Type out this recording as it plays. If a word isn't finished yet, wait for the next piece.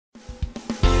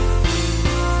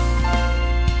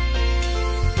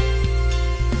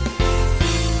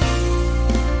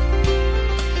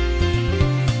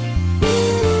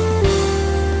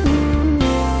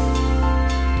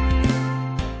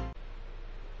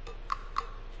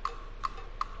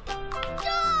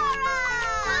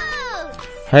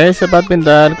Hai sobat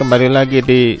pintar, kembali lagi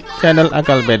di channel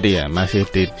Akalpedia. Masih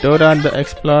di Dora the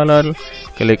Explorer,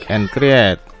 Click and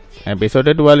Create.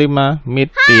 Episode 25,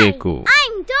 Meet Diego.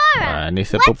 I'm Dora. Nah, ini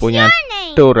sepupunya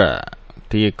Dora,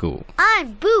 Diego.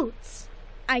 I'm Boots.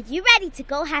 Are you ready to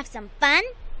go have some fun?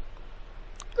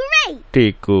 Great.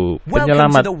 Diego,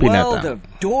 penyelamat binatang. Welcome to the world of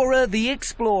Dora the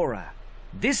Explorer.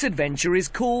 This adventure is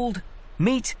called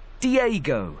Meet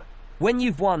Diego. When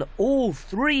you've won all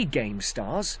 3 game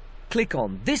stars, click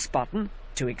on this button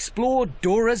to explore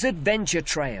Dora's adventure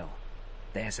trail.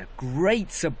 There's a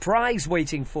great surprise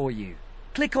waiting for you.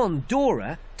 Click on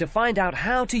Dora to find out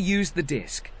how to use the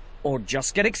disc, or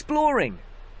just get exploring.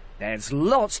 There's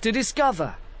lots to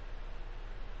discover.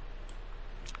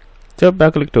 Coba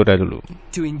klik Dora dulu.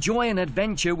 To enjoy an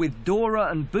adventure with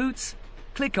Dora and Boots,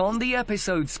 click on the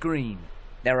episode screen.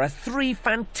 There are 3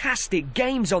 fantastic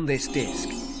games on this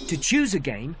disc. To choose a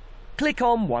game, click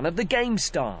on one of the game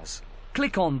stars.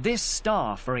 Click on this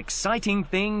star for exciting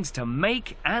things to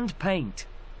make and paint.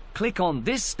 Click on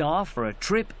this star for a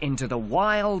trip into the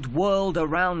wild world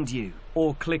around you.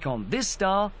 Or click on this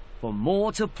star for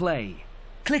more to play.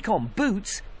 Click on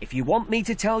Boots if you want me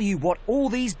to tell you what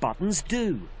all these buttons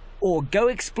do. Or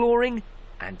go exploring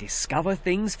and discover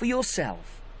things for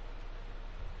yourself.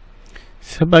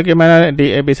 Sebagaimana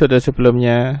di episode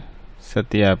sebelumnya,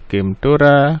 setiap game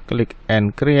Dora, Click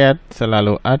and Create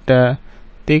selalu ada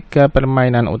 3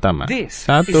 permainan utama. 1,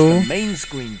 2,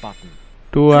 3,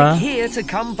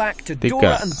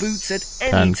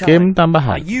 dan game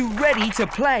tambahan.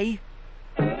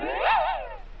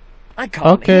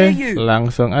 Oke,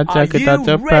 langsung aja kita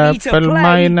coba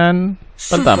permainan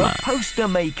pertama.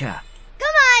 Come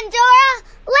on, Dora.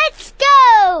 Let's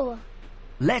go.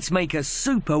 Let's make a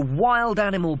super wild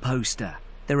animal poster.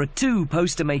 There are 2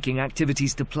 poster making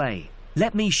activities to play.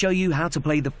 Let me show you how to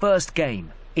play the first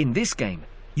game. In this game,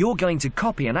 you're going to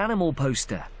copy an animal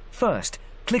poster. First,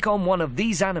 click on one of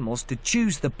these animals to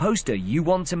choose the poster you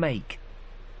want to make.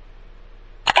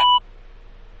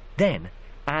 Then,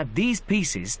 add these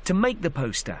pieces to make the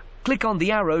poster. Click on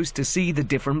the arrows to see the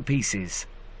different pieces.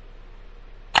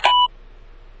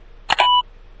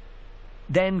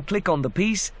 Then click on the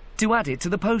piece to add it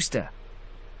to the poster.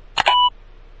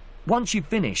 Once you've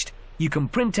finished, you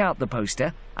can print out the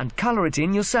poster and colour it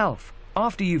in yourself.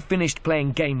 After you've finished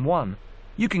playing Game 1,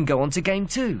 you can go on to Game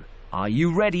 2. Are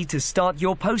you ready to start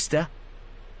your poster?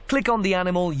 Click on the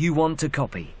animal you want to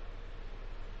copy.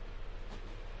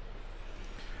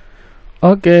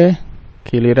 Oke,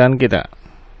 giliran kita.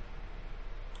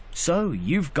 So,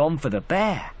 you've gone for the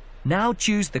bear. Now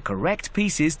choose the correct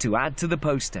pieces to add to the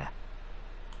poster.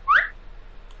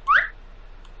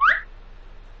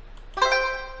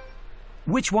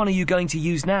 Which one are you going to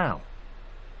use now?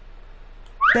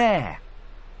 Bear.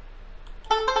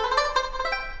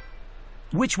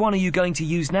 Which one are you going to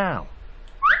use now?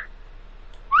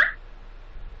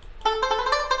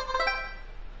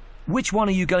 Which one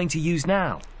are you going to use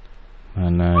now?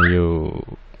 Mana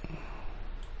yuk?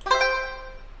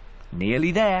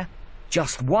 Nearly there.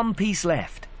 Just 1 piece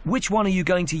left. Which one are you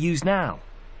going to use now?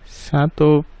 1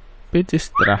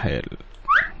 pieces terakhir.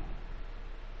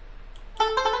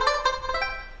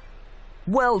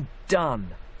 Well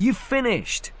done. You've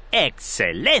finished.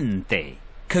 Excelente.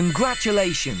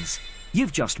 Congratulations.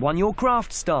 You've just won your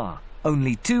craft star.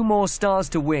 Only 2 more stars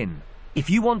to win. If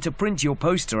you want to print your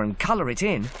poster and colour it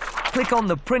in, click on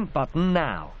the print button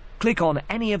now. Click on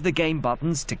any of the game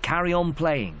buttons to carry on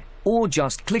playing. Or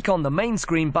just click on the main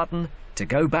screen button to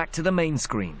go back to the main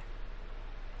screen.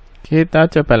 Kita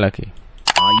coba lagi.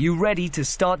 Are you ready to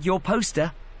start your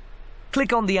poster?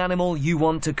 Click on the animal you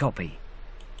want to copy.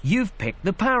 You've picked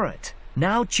the parrot.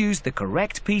 Now choose the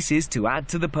correct pieces to add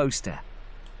to the poster.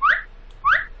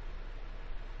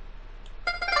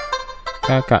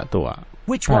 Kakak tua.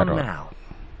 Which Parrot. one now?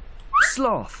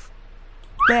 Sloth,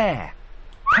 bear,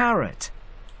 parrot.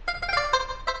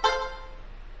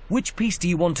 Which piece do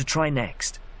you want to try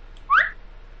next?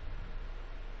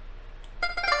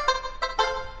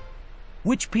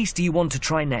 Which piece do you want to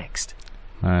try next?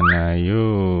 Mana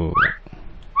yuk?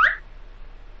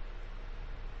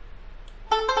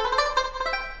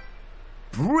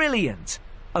 Brilliant!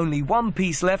 Only 1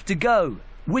 piece left to go.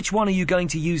 Which one are you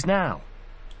going to use now?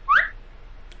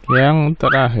 Yang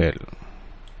terakhir.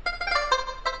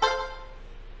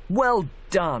 Well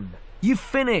done! You've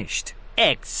finished.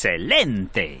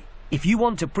 Excelente. If you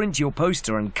want to print your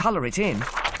poster and colour it in,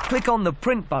 click on the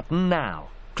print button now.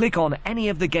 Click on any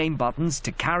of the game buttons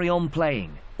to carry on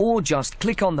playing. Or just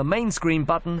click on the main screen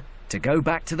button to go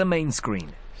back to the main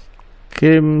screen.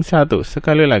 Game 1,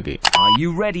 sekali lagi. Are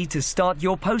you ready to start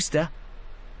your poster?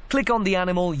 Click on the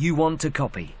animal you want to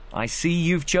copy. I see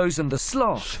you've chosen the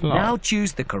sloth. Now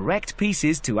choose the correct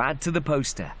pieces to add to the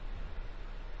poster.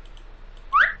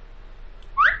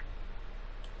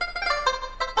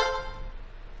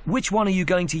 Which one are you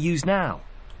going to use now?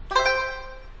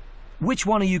 Which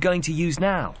one are you going to use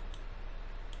now?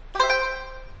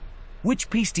 Which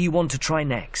piece do you want to try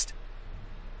next?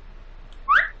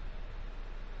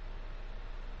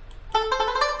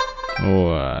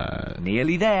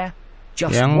 Nearly there.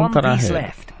 Just one piece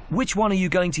left. Which one are you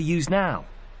going to use now?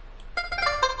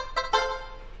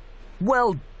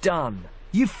 Well done.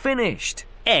 You've finished.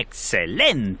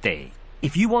 Excelente.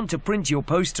 If you want to print your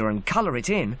poster and colour it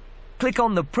in, click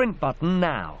on the print button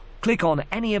now. Click on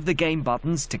any of the game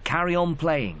buttons to carry on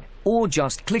playing, or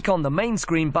just click on the main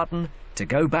screen button to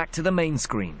go back to the main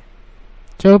screen.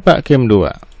 Coba game 2.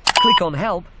 Click on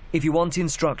help if you want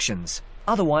instructions.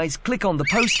 Otherwise, click on the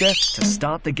poster to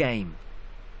start the game.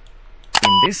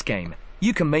 In this game,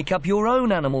 you can make up your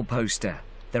own animal poster.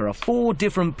 There are 4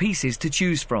 different pieces to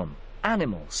choose from: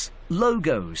 animals,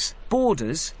 logos,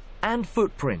 borders, and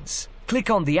footprints. Click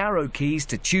on the arrow keys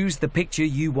to choose the picture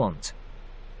you want.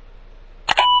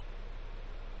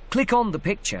 Click on the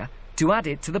picture to add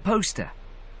it to the poster.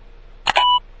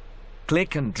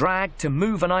 Click and drag to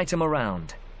move an item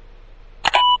around.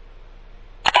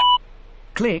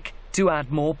 Click to add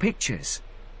more pictures.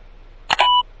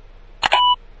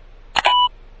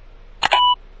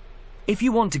 If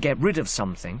you want to get rid of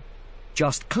something,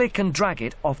 just click and drag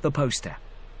it off the poster,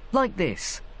 like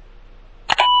this.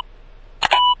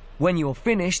 When you're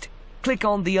finished, click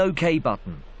on the OK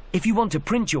button. If you want to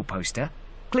print your poster,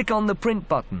 click on the print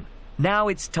button. Now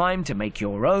it's time to make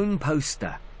your own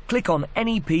poster. Click on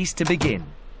any piece to begin.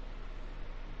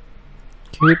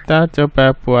 Kita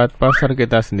coba buat poster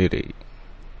kita sendiri.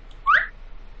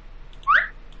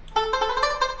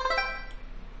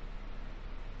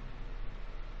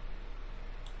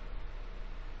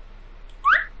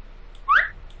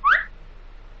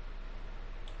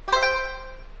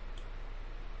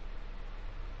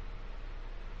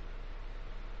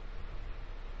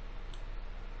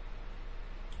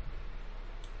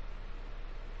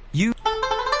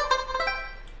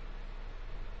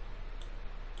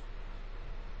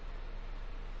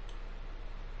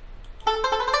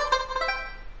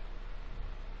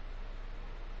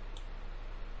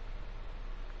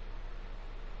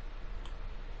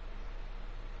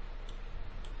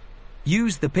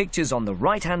 Use the pictures on the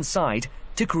right-hand side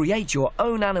to create your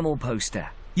own animal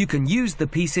poster. You can use the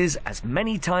pieces as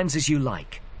many times as you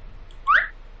like.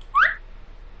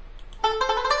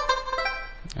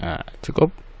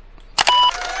 Cukup.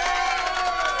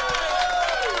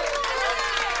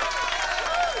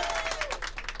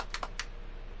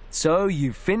 So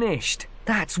you've finished.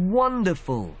 That's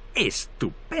wonderful.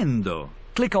 Estupendo.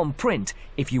 Click on print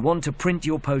if you want to print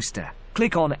your poster.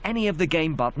 Click on any of the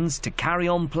game buttons to carry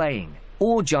on playing,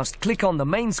 or just click on the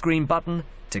main screen button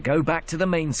to go back to the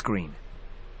main screen.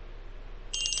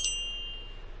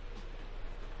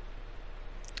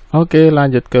 Oke,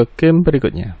 lanjut ke game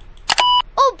berikutnya.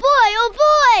 Oh boy, oh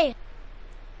boy!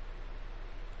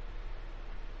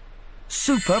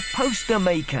 Super Poster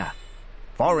Maker.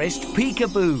 Forest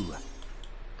Peekaboo.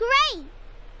 Great!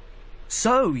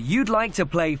 So, you'd like to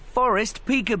play Forest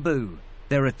Peekaboo.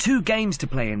 There are 2 games to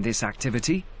play in this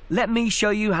activity. Let me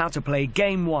show you how to play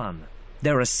Game 1.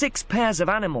 There are 6 pairs of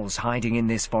animals hiding in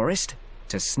this forest.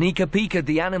 To sneak a peek at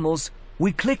the animals,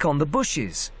 we click on the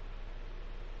bushes.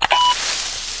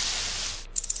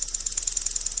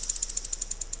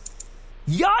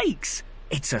 Yikes!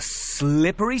 It's a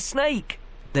slippery snake.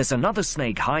 There's another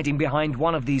snake hiding behind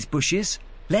one of these bushes.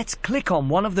 Let's click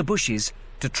on one of the bushes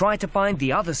to try to find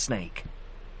the other snake.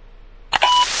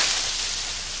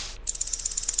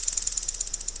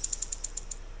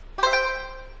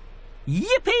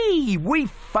 Yippee! We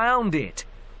found it!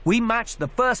 We matched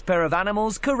the first pair of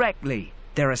animals correctly.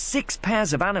 There are 6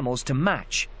 pairs of animals to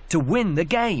match to win the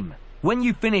game. When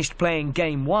you've finished playing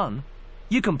Game 1,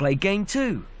 you can play Game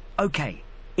 2. Okay,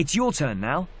 it's your turn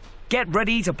now. Get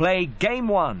ready to play Game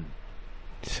 1.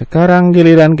 Sekarang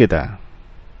giliran kita.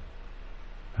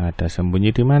 Ada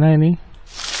sembunyi di mana ini?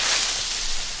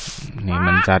 Ini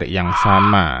mencari yang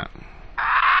sama.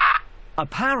 A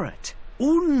parrot.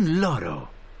 Un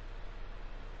loro.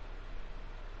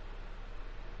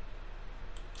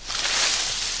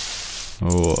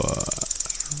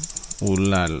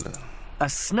 Ulal. A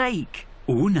snake.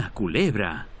 Una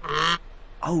culebra.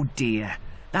 Oh dear,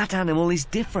 that animal is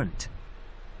different.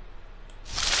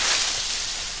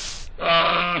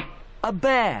 A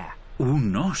bear.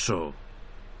 Un oso.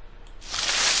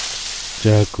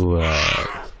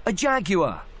 Jaguar. A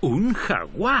jaguar. Un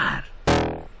jaguar.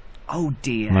 Oh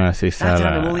dear, Masih that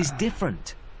salah. animal is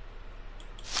different.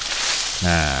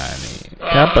 Nah, nih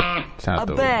dapat A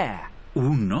satu. bear.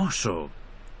 Un oso.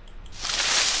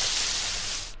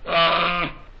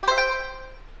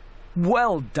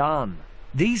 Well done.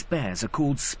 These bears are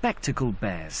called spectacled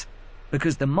bears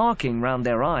because the marking round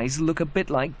their eyes look a bit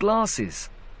like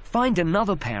glasses. Find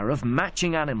another pair of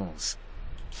matching animals.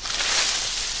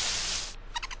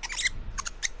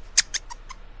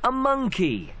 A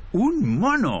monkey. Un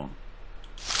mono.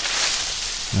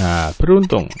 Nah,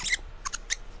 beruntung.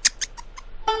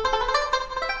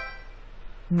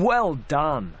 Well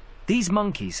done. These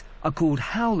monkeys are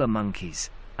called howler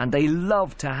monkeys and they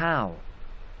love to howl.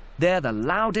 They're the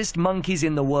loudest monkeys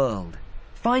in the world.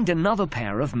 Find another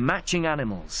pair of matching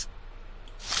animals.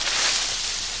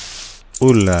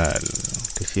 Ular.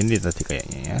 Di sini tadi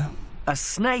kayaknya ya. A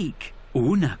snake.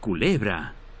 Una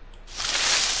culebra.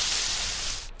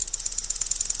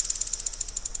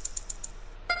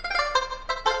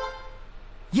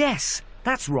 Yes,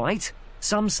 that's right.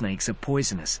 Some snakes are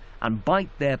poisonous and bite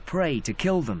their prey to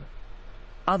kill them.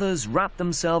 Others wrap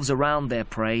themselves around their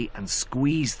prey and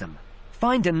squeeze them.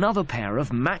 Find another pair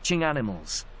of matching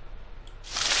animals.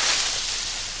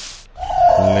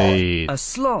 Late. A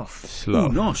sloth.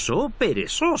 Sloth. Un oso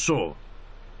perezoso.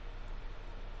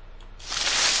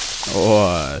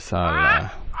 Wah,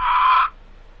 salah.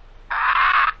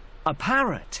 A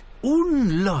parrot.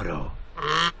 Un loro.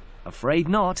 Afraid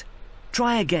not.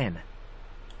 Try again.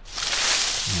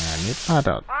 Nah, ini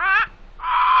parrot.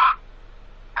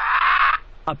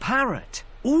 A parrot.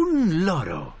 Un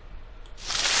loro.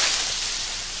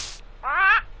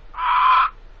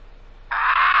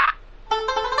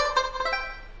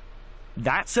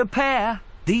 That's a pair.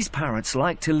 These parrots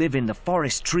like to live in the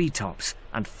forest treetops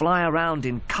and fly around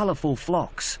in colourful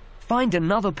flocks. Find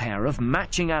another pair of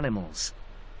matching animals.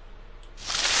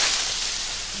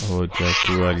 Oh,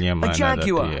 jaguarnya mana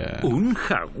jaguar. tadi ya? Un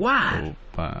jaguar.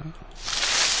 Lupa.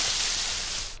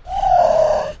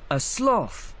 A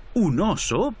sloth. Un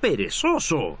oso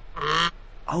perezoso.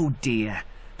 Oh dear,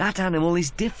 that animal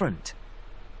is different.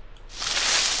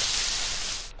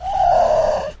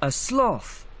 A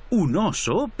sloth. Un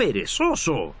oso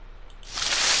perezoso.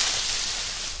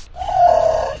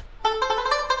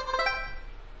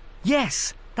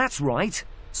 Yes, that's right.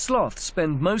 Sloths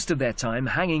spend most of their time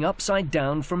hanging upside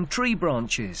down from tree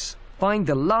branches. Find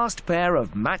the last pair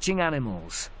of matching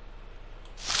animals.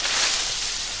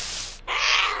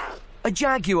 A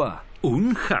jaguar.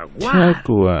 Un jaguar.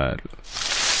 Jaguar.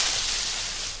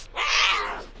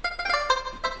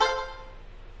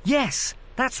 Yes,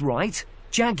 that's right.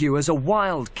 Jaguars are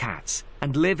wild cats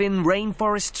and live in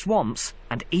rainforest swamps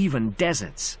and even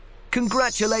deserts.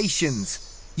 Congratulations!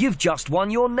 You've just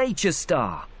won your nature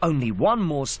star. Only one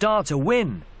more star to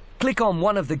win. Click on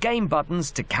one of the game buttons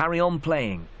to carry on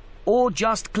playing, or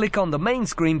just click on the main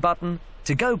screen button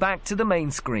to go back to the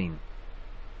main screen.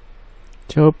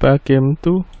 Coba game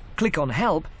tuh. Click on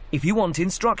help if you want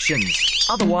instructions.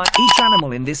 Otherwise, each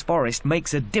animal in this forest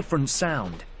makes a different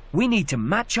sound. We need to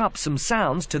match up some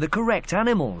sounds to the correct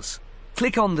animals.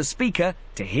 Click on the speaker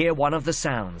to hear one of the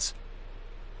sounds.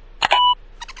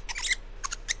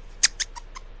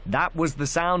 That was the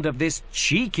sound of this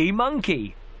cheeky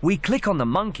monkey. We click on the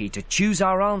monkey to choose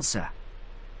our answer.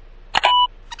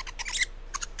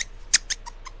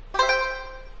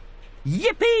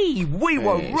 Yippee! We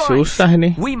were right! Susah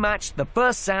nih. We matched the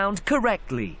first sound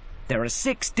correctly. There are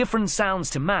 6 different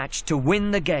sounds to match to win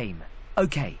the game.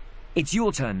 Okay, it's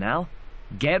your turn now.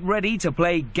 Get ready to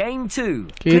play Game 2.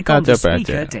 Click on the coba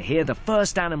speaker aja. to hear the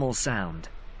first animal sound.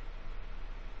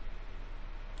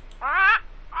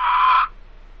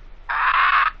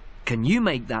 Can you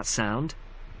make that sound?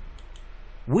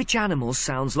 Which animal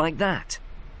sounds like that?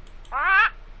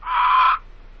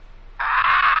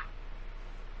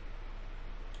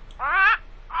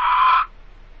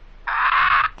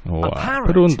 Wah,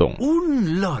 parrot. beruntung.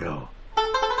 Un loro.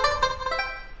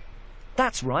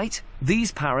 That's right.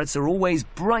 These parrots are always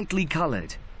brightly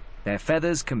coloured. Their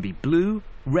feathers can be blue,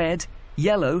 red,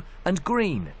 yellow and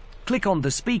green. Click on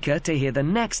the speaker to hear the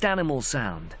next animal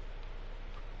sound.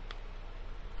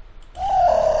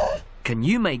 Can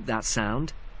you make that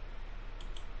sound?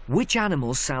 Which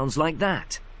animal sounds like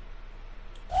that?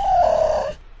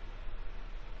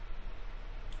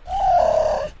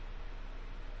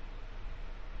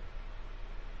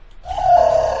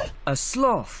 A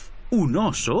sloth. Un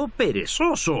oso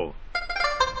perezoso.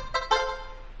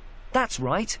 That's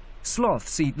right.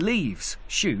 Sloths eat leaves,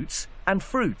 shoots, and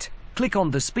fruit. Click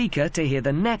on the speaker to hear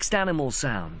the next animal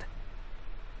sound.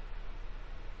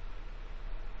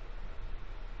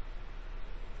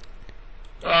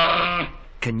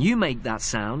 Can you make that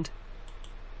sound?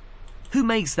 Who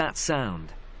makes that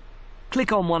sound?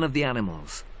 Click on one of the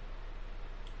animals.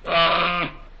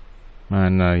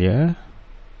 Mana ya?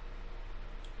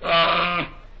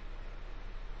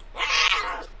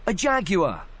 A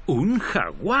jaguar. Un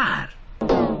jaguar.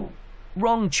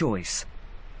 Wrong choice.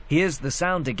 Here's the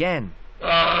sound again.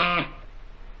 A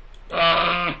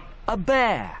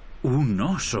bear. Un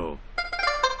oso.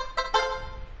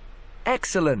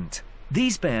 Excellent.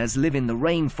 These bears live in the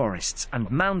rainforests and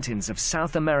mountains of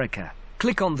South America.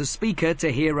 Click on the speaker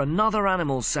to hear another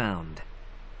animal sound.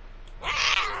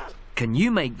 Can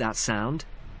you make that sound?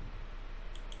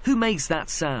 Who makes that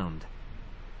sound?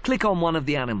 Click on one of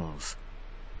the animals.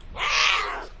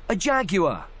 A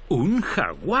jaguar. Un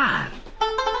jaguar.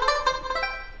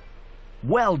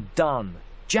 Well done.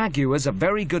 Jaguars are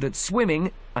very good at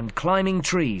swimming and climbing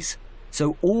trees,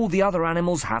 so all the other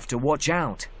animals have to watch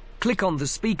out. Click on the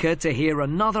speaker to hear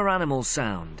another animal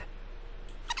sound.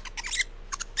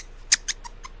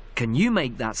 Can you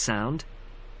make that sound?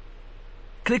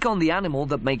 Click on the animal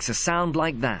that makes a sound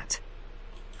like that.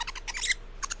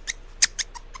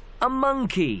 A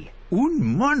monkey.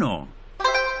 Un mono.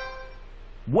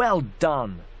 Well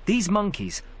done. These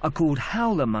monkeys are called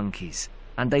howler monkeys,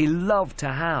 and they love to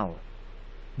howl.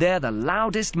 They're the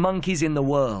loudest monkeys in the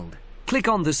world. Click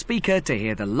on the speaker to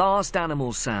hear the last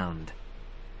animal sound.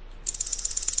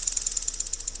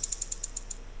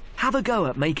 Have a go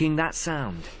at making that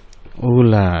sound.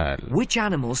 Ular. Which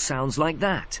animal sounds like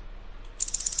that?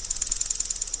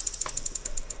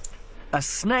 A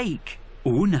snake.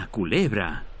 Una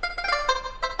culebra.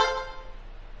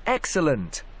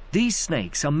 Excellent. These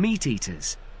snakes are meat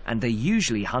eaters, and they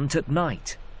usually hunt at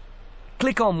night.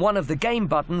 Click on one of the game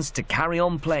buttons to carry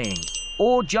on playing,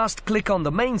 or just click on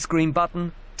the main screen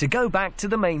button to go back to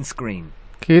the main screen.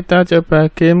 Kita coba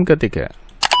game ketiga.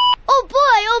 Oh boy,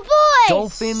 oh boy!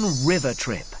 Dolphin River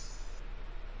Trip.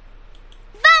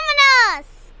 Vamonos!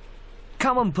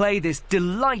 Come and play this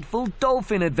delightful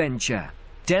dolphin adventure.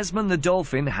 Desmond the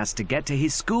dolphin has to get to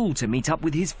his school to meet up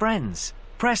with his friends.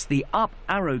 Press the up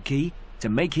arrow key to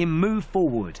make him move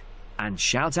forward, and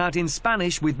shout out in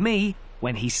Spanish with me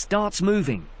when he starts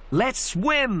moving. Let's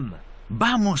swim!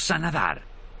 Vamos a nadar.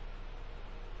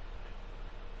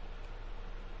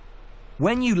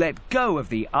 When you let go of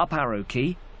the up arrow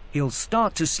key, he'll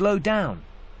start to slow down.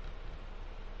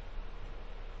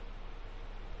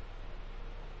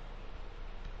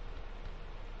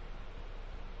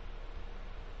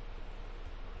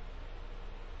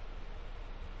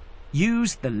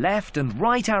 Use the left and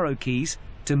right arrow keys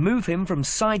to move him from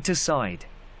side to side.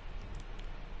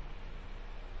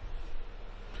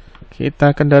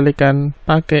 Kita kendalikan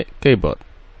pakai keyboard.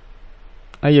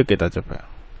 Ayo kita coba.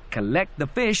 Collect the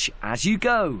fish as you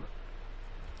go.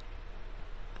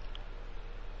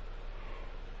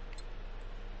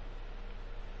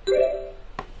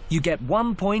 You get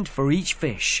 1 point for each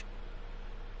fish.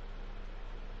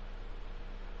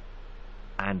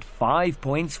 And 5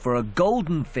 points for a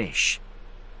golden fish.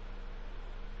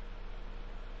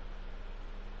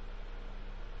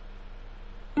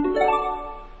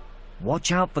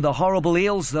 Watch out for the horrible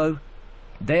eels, though.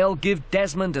 They'll give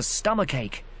Desmond a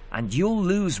stomachache, and you'll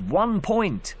lose 1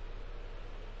 point.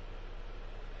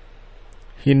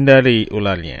 Hindari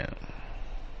ularnya.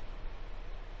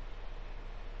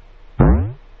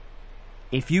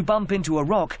 If you bump into a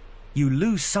rock, you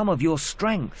lose some of your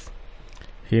strength.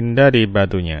 Hindari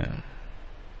batunya.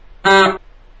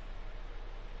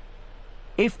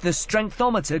 If the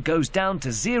strengthometer goes down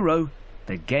to 0,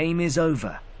 the game is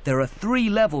over. There are 3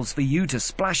 levels for you to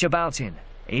splash about in.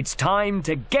 It's time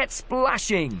to get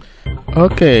splashing!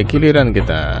 Oke, giliran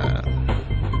kita.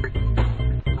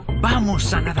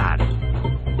 Vamos a nadar.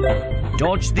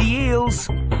 Dodge the eels!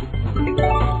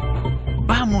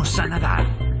 Vamos a nadar.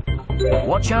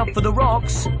 Watch out for the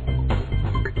rocks!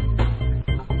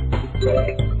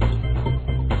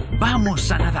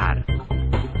 Vamos a nadar.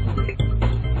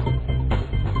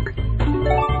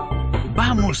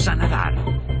 Vamos a nadar.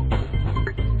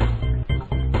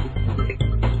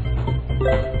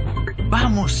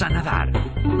 Vamos a nadar.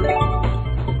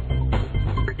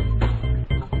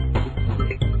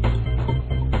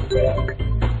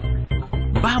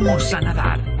 Vamos a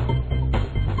nadar.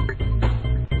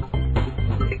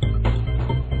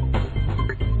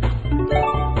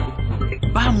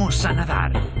 Vamos a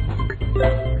nadar.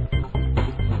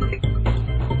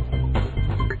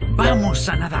 Vamos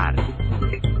a nadar.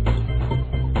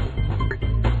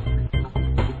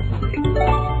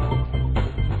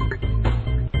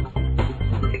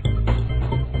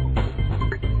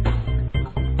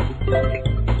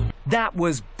 That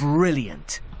was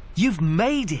brilliant. You've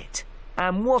made it.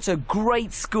 And what a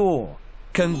great score.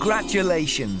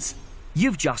 Congratulations.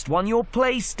 You've just won your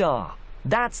Play Star.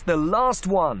 That's the last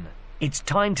one. It's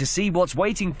time to see what's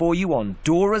waiting for you on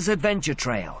Dora's Adventure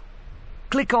Trail.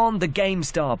 Click on the Game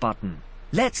Star button.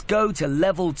 Let's go to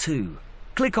level 2.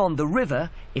 Click on the river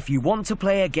if you want to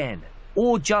play again,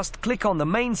 or just click on the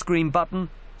main screen button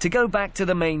to go back to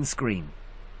the main screen.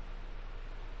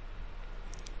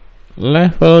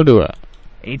 Level 2.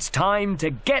 It's time to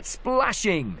get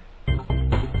splashing.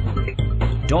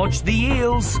 Dodge the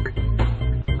eels.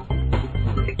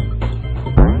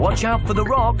 Watch out for the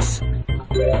rocks.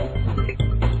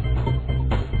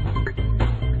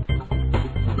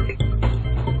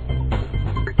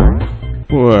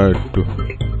 Waduh,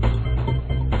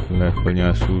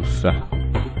 levelnya susah.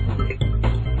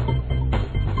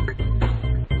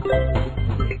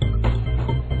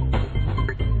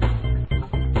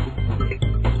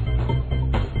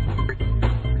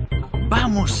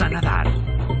 Vamos a nadar.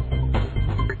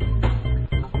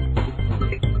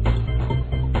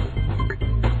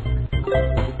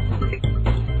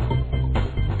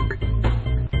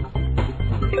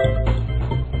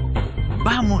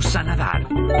 Vamos a nadar.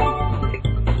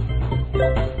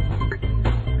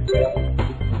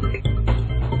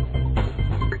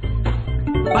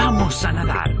 Vamos a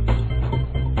nadar.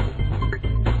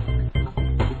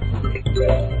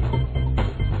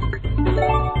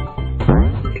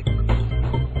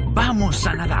 Vamos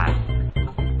a nadar.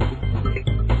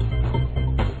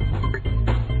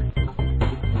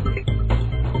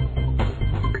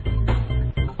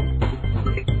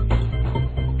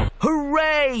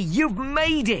 Hooray! You've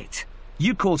made it!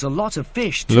 You caught a lot of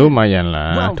fish too. Lumayan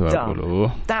lah, Well 20.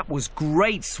 done. That was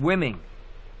great swimming.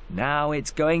 Now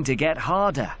it's going to get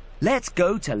harder. Let's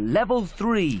go to level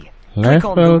 3. Click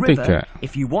on the Level river 3.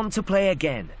 if you want to play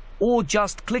again, or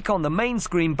just click on the main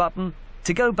screen button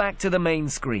to go back to the main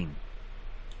screen.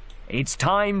 It's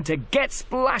time to get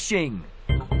splashing.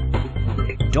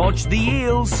 Dodge the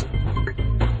eels.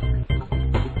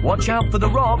 Watch out for the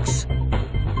rocks.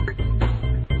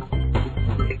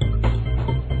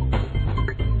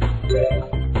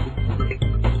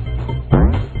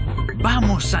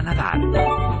 Vamos a nadar.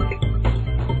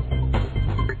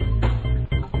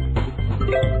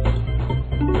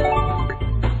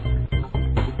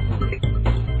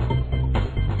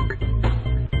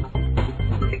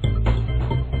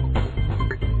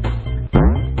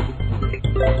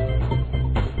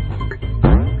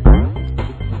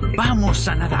 Vamos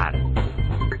a nadar.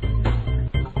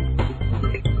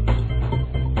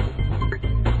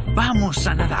 Vamos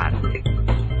a nadar.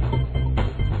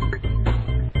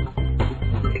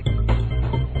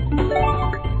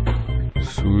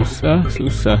 Susah,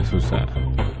 susah, susah.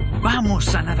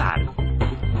 Vamos a nadar.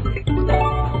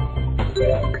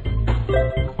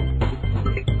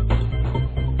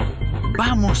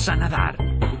 Vamos a nadar.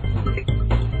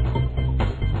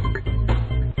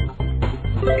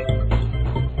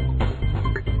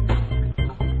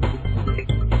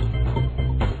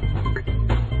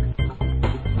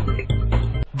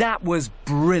 That was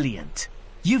brilliant.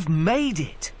 You've made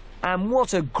it. And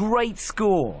what a great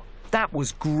score. That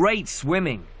was great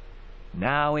swimming.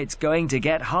 Now it's going to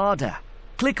get harder.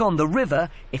 Click on the river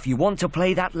if you want to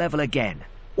play that level again,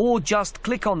 or just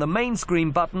click on the main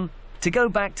screen button to go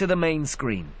back to the main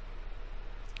screen.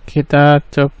 Kita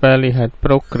coba lihat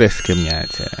progres gamenya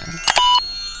aja.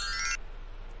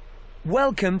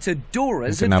 Welcome to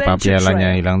Dora's Kenapa Adventure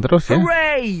pialanya Trail. hilang terus ya?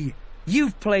 Hooray!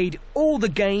 You've played all the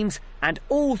games and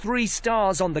all 3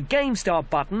 stars on the Game Star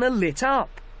button are lit up.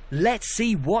 Let's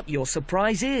see what your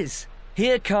surprise is.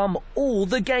 Here come all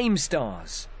the Game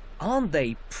Stars. Aren't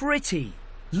they pretty?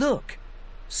 Look,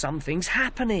 something's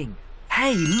happening.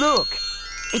 Hey, look!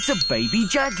 It's a baby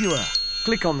jaguar.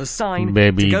 Click on the sign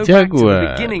Baby to go back to the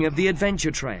jaguar. beginning of the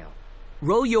adventure trail.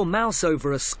 Roll your mouse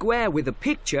over a square with a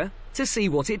picture to see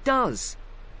what it does.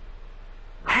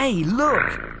 Hey,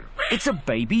 look! It's a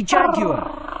baby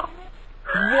jaguar.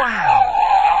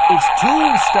 Wow! It's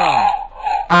Tool Star.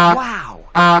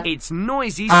 Wow! It's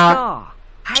Noisy Star.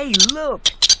 Hey, look!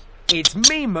 It's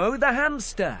Mimo the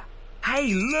hamster.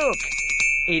 Hey, look!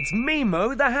 It's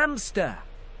Mimo the hamster.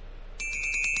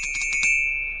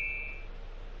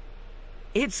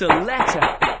 It's a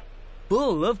letter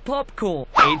full of popcorn.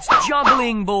 It's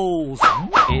juggling balls.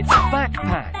 It's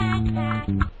backpack.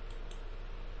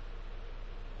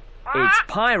 It's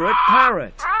pirate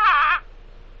parrot.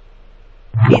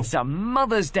 It's a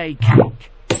Mother's Day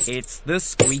cake. It's the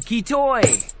squeaky toy.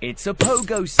 It's a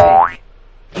pogo stick.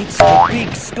 It's a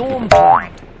big storm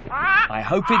cloud. I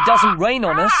hope it doesn't rain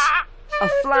on us. A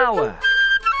flower.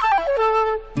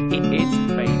 It's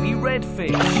baby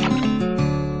redfish.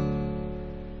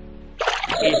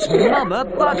 It's Mama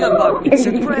Bugabug. It's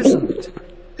a present.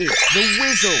 It's the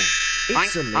whistle.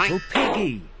 It's a little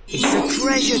piggy. It's a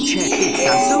treasure chest. It's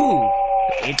a zoo.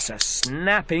 It's a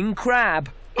snapping crab.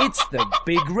 It's the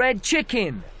big red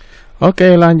chicken.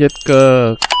 Oke, lanjut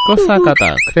ke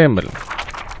kosakata grammar.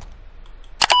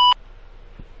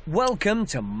 Welcome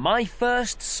to my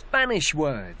first Spanish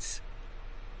words.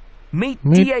 Meet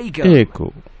Diego.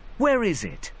 Diego. Where is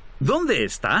it? ¿Dónde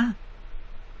está?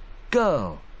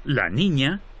 Girl. La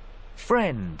niña.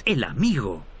 Friend. El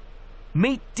amigo.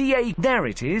 Meet Diego. There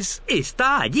it is.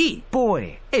 Está allí.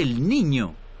 Boy. El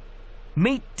niño.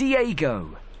 Meet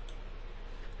Diego.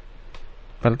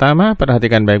 Pertama,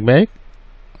 perhatikan baik-baik.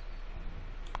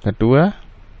 Kedua,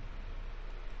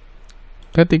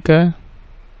 ketiga,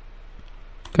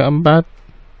 keempat,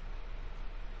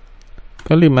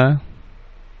 kelima,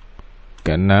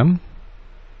 keenam,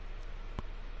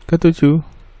 ketujuh,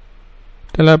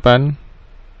 8, 9,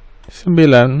 10,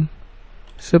 11,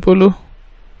 12,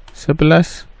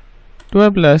 13,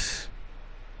 14,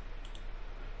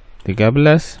 15,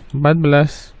 16,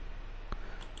 17,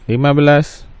 18,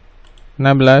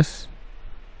 19,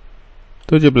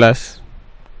 20, 21,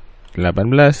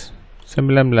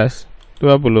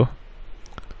 22,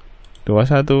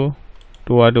 23,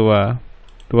 24,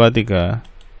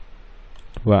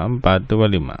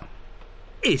 25.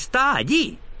 Está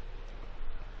allí.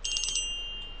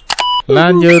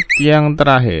 Lanjut yang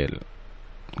terakhir.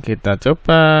 Kita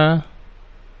coba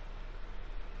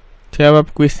jawab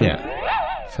kuisnya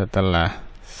setelah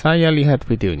saya lihat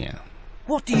videonya.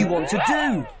 What do you want to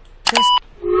do?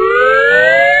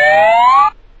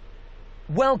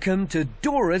 Welcome to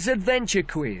Dora's Adventure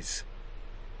Quiz.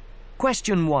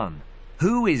 Question 1.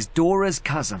 Who is Dora's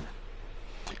cousin?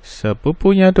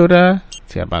 Sepupunya Dora,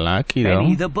 siapa lagi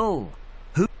Benny dong? the bull.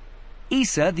 Who?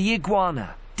 Isa the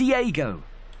iguana. Diego.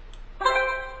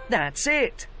 That's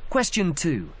it. Question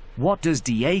 2. What does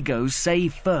Diego say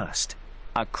first?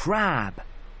 A crab,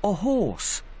 a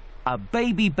horse, a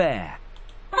baby bear.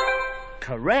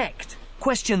 Correct.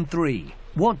 Question 3.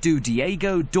 What do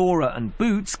Diego, Dora and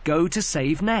Boots go to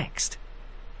save next?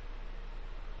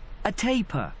 A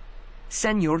tapir,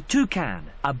 Senor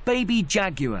Toucan, a baby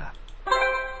jaguar.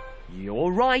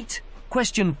 You're right.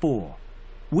 Question 4.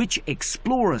 Which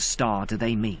explorer star do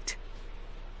they meet?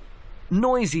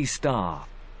 Noisy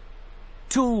star,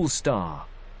 tool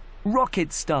star,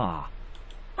 rocket star.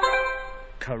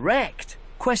 Correct.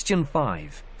 Question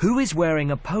 5. Who is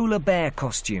wearing a polar bear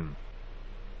costume?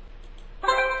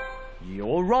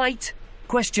 You're right.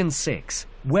 Question 6.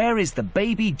 Where is the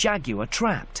baby jaguar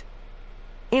trapped?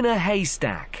 In a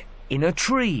haystack, in a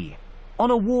tree,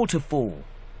 on a waterfall.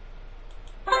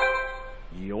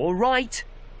 You're right.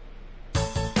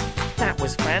 That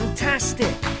was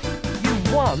fantastic. You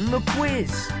won the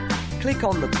quiz. Click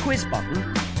on the quiz button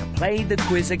to play the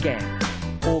quiz again,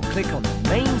 or click on the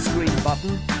main screen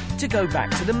button to go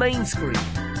back to the main screen.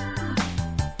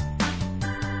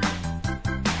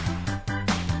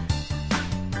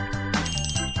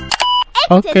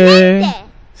 Oke,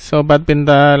 Sobat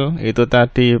Pintar, itu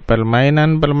tadi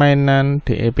permainan-permainan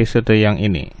di episode yang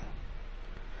ini.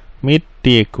 Meet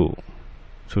Diego.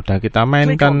 Sudah kita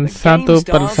mainkan satu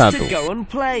persatu.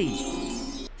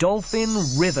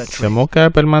 Semoga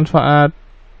bermanfaat.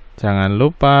 Jangan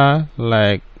lupa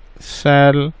like,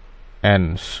 share,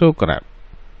 and subscribe.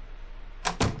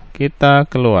 Kita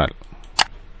keluar.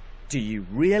 Do you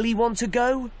really want to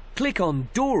go? Click on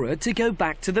Dora to go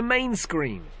back to the main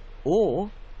screen. Or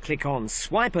click on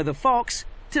Swiper the Fox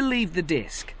to leave the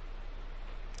disc.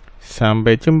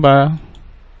 Sampai jumpa.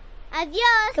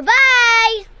 Adios.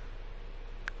 Goodbye.